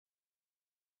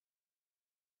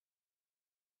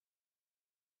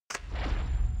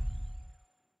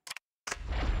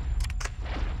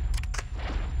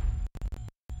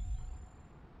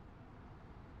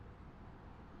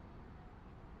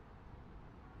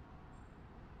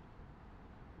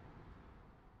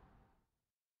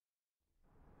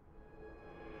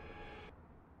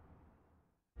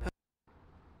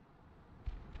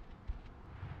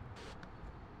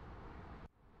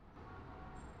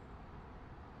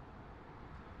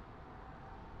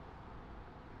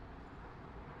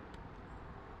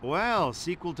Well,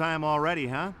 sequel time already,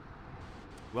 huh?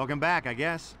 Welcome back, I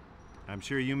guess. I'm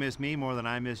sure you miss me more than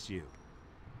I missed you.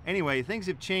 Anyway, things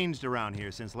have changed around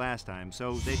here since last time,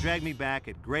 so they dragged me back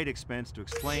at great expense to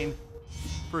explain.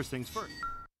 First things first.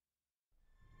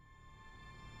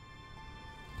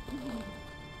 The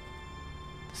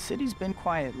city's been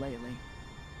quiet lately.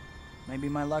 Maybe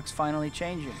my luck's finally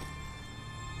changing.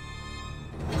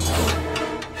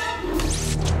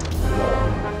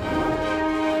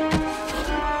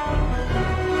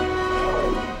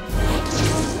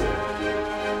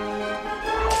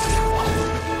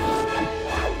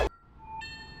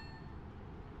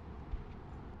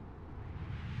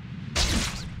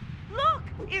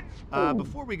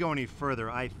 Before we go any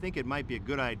further, I think it might be a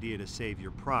good idea to save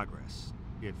your progress,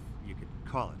 if you could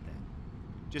call it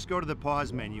that. Just go to the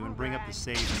pause menu and bring up the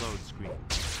save load screen.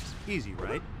 Easy,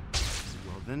 right?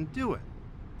 Well, then do it.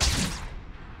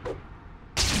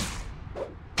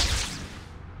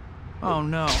 Oh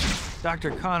no,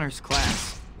 Dr. Connor's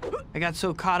class. I got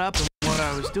so caught up in what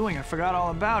I was doing, I forgot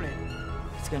all about it.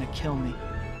 It's gonna kill me.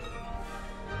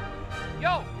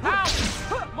 Yo,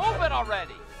 Howie! Move it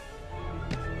already!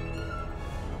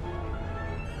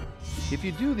 If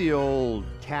you do the old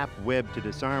tap web to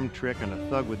disarm trick on a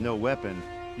thug with no weapon,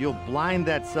 you'll blind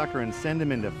that sucker and send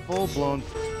him into full-blown...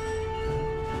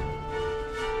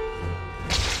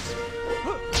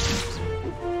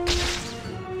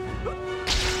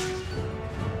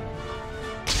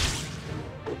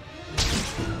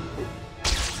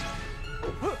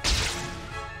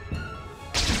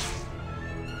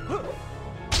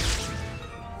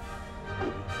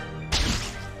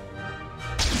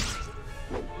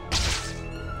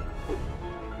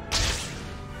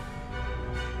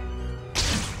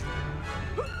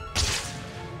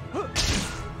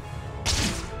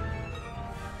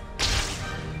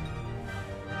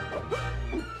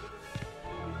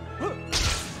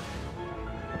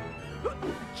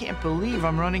 Can't believe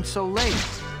I'm running so late.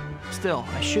 Still,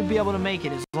 I should be able to make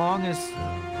it as long as...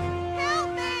 Help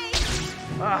me!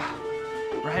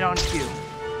 Right on cue.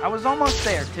 I was almost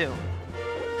there, too.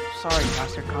 Sorry,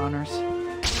 Dr. Connors.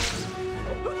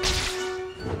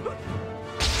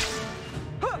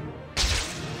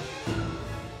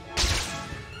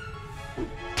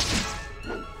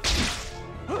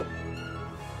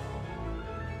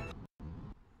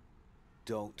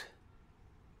 Don't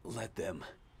let them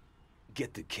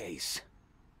get the case.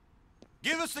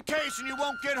 Give us the case and you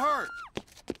won't get hurt.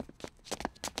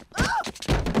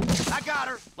 I got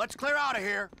her. Let's clear out of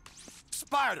here.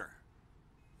 Spider.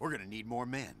 We're gonna need more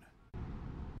men.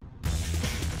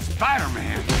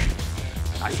 Spider-Man?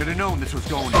 I should have known this was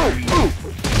going to be...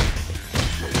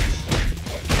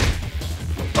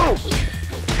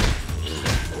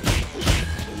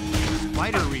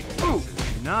 Spider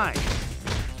reflex. Nice.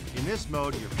 In this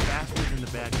mode, you're faster than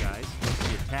the bad guys.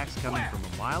 The attacks coming from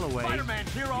a mile away.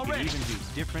 Spider-Man's here already. You can even do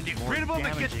different, Get more rid of him and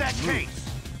damaging get that moves. case.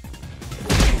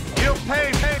 You'll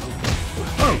pay, hey.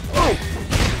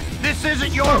 This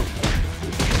isn't yours.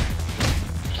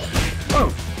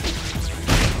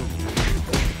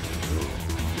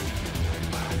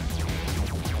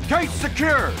 Case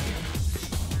secured.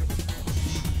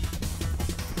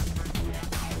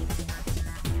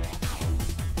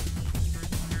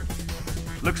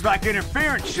 Looks like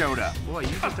interference showed up. Boy,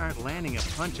 you just aren't landing a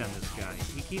punch on this guy.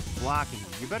 He keeps blocking you.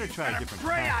 You better try a different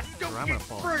pray I tactic, don't or I'm get gonna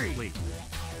fall free. asleep.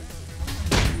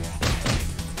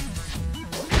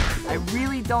 I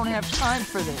really don't have time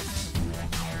for this.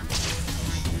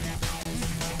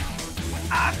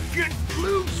 I get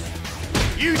loose.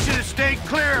 You should have stayed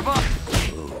clear of us.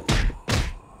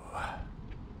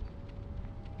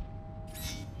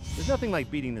 There's nothing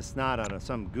like beating the snot out of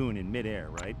some goon in midair,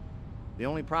 right? The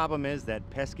only problem is that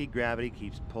pesky gravity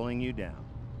keeps pulling you down.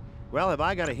 Well, have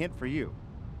I got a hint for you?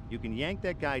 You can yank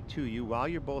that guy to you while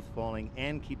you're both falling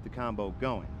and keep the combo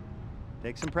going.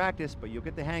 Take some practice, but you'll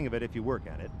get the hang of it if you work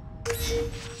at it.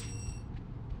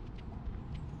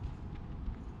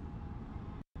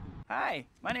 Hi,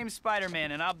 my name's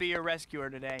Spider-Man, and I'll be your rescuer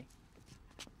today.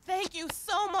 Thank you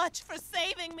so much for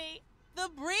saving me. The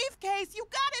briefcase, you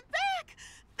got it back!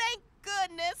 Thank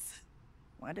goodness.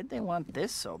 Why did they want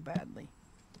this so badly?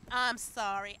 I'm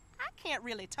sorry. I can't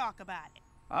really talk about it.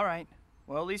 All right.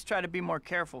 Well, at least try to be more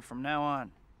careful from now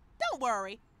on. Don't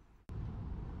worry.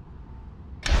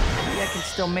 Maybe I can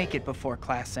still make it before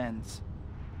class ends.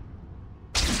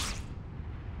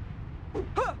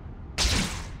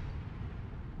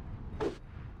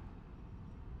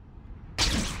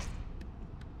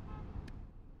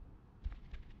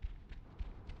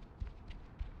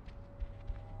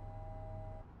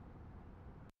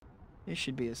 This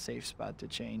should be a safe spot to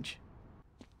change.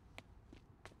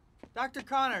 Dr.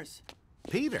 Connors.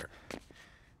 Peter.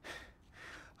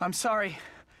 I'm sorry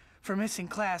for missing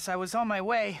class. I was on my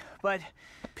way, but...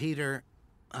 Peter,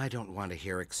 I don't want to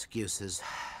hear excuses.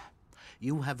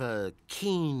 You have a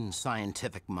keen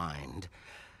scientific mind,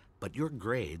 but your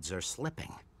grades are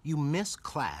slipping. You miss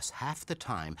class half the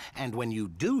time, and when you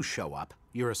do show up,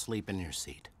 you're asleep in your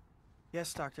seat.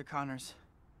 Yes, Dr. Connors.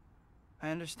 I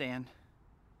understand.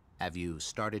 Have you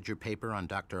started your paper on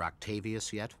Dr.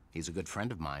 Octavius yet? He's a good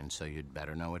friend of mine, so you'd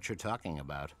better know what you're talking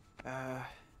about.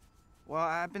 Well,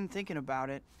 I've been thinking about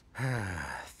it.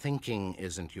 Thinking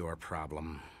isn't your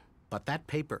problem. But that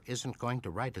paper isn't going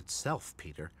to write itself,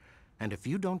 Peter. And if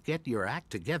you don't get your act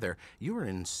together, you're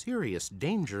in serious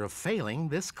danger of failing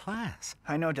this class.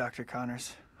 I know, Dr.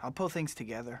 Connors. I'll pull things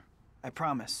together. I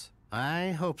promise. I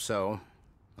hope so.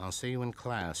 I'll see you in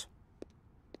class.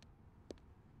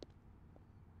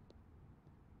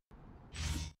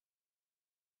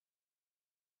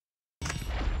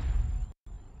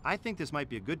 I think this might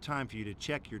be a good time for you to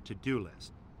check your to-do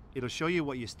list. It'll show you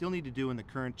what you still need to do in the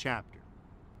current chapter.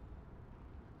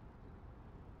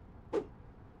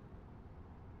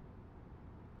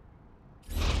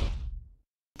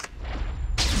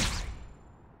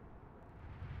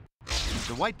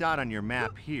 The white dot on your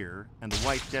map here and the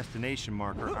white destination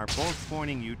marker are both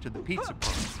pointing you to the pizza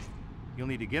place. You'll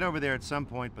need to get over there at some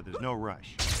point, but there's no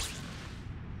rush.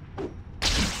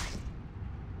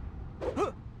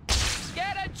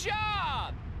 Get a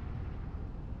job!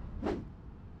 Hey,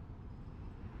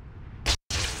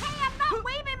 I'm not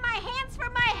waving my hands for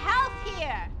my health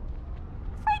here!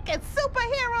 Freaking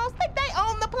superheroes think they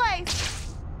own the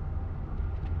place!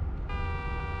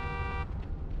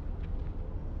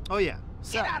 Oh yeah.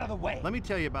 Get out of the way! Let me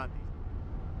tell you about these.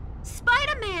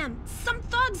 Spider-Man! Some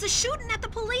thugs are shooting at the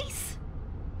police!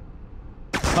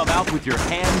 Come out with your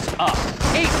hands up!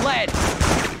 Eat lead!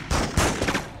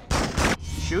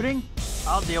 Shooting?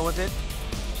 I'll deal with it.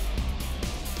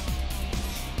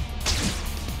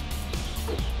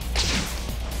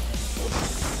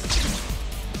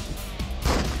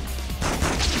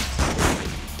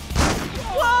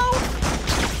 Whoa!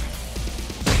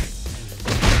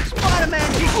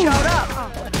 Spider-Man just showed up!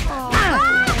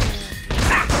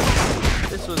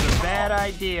 This was a bad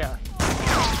idea.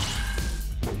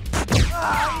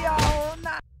 Oh, yo,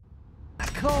 not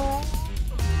cool.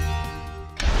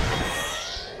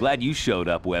 Glad you showed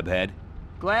up, Webhead.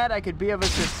 Glad I could be of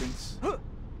assistance.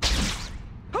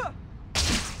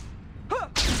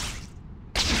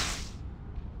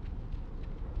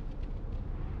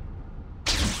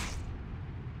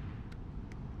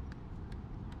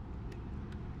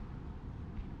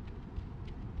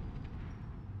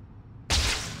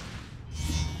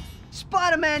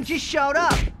 Spider-Man just showed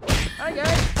up! Hi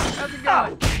guys, how's it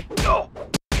going?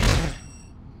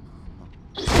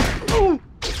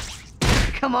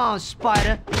 Come on,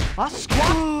 Spider. I'll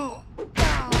squat.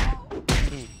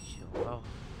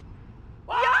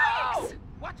 Yikes!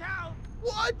 Watch out!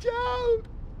 Watch out!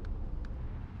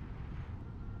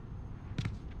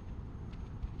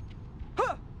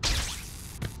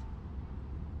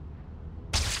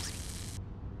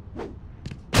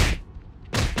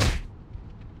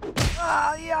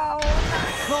 Oh, yo, not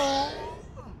cool.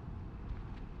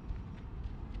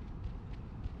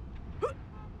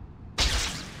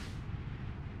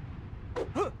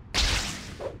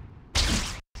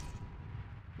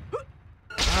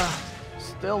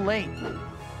 Still late.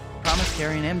 Promised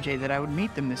Gary and MJ that I would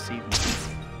meet them this evening.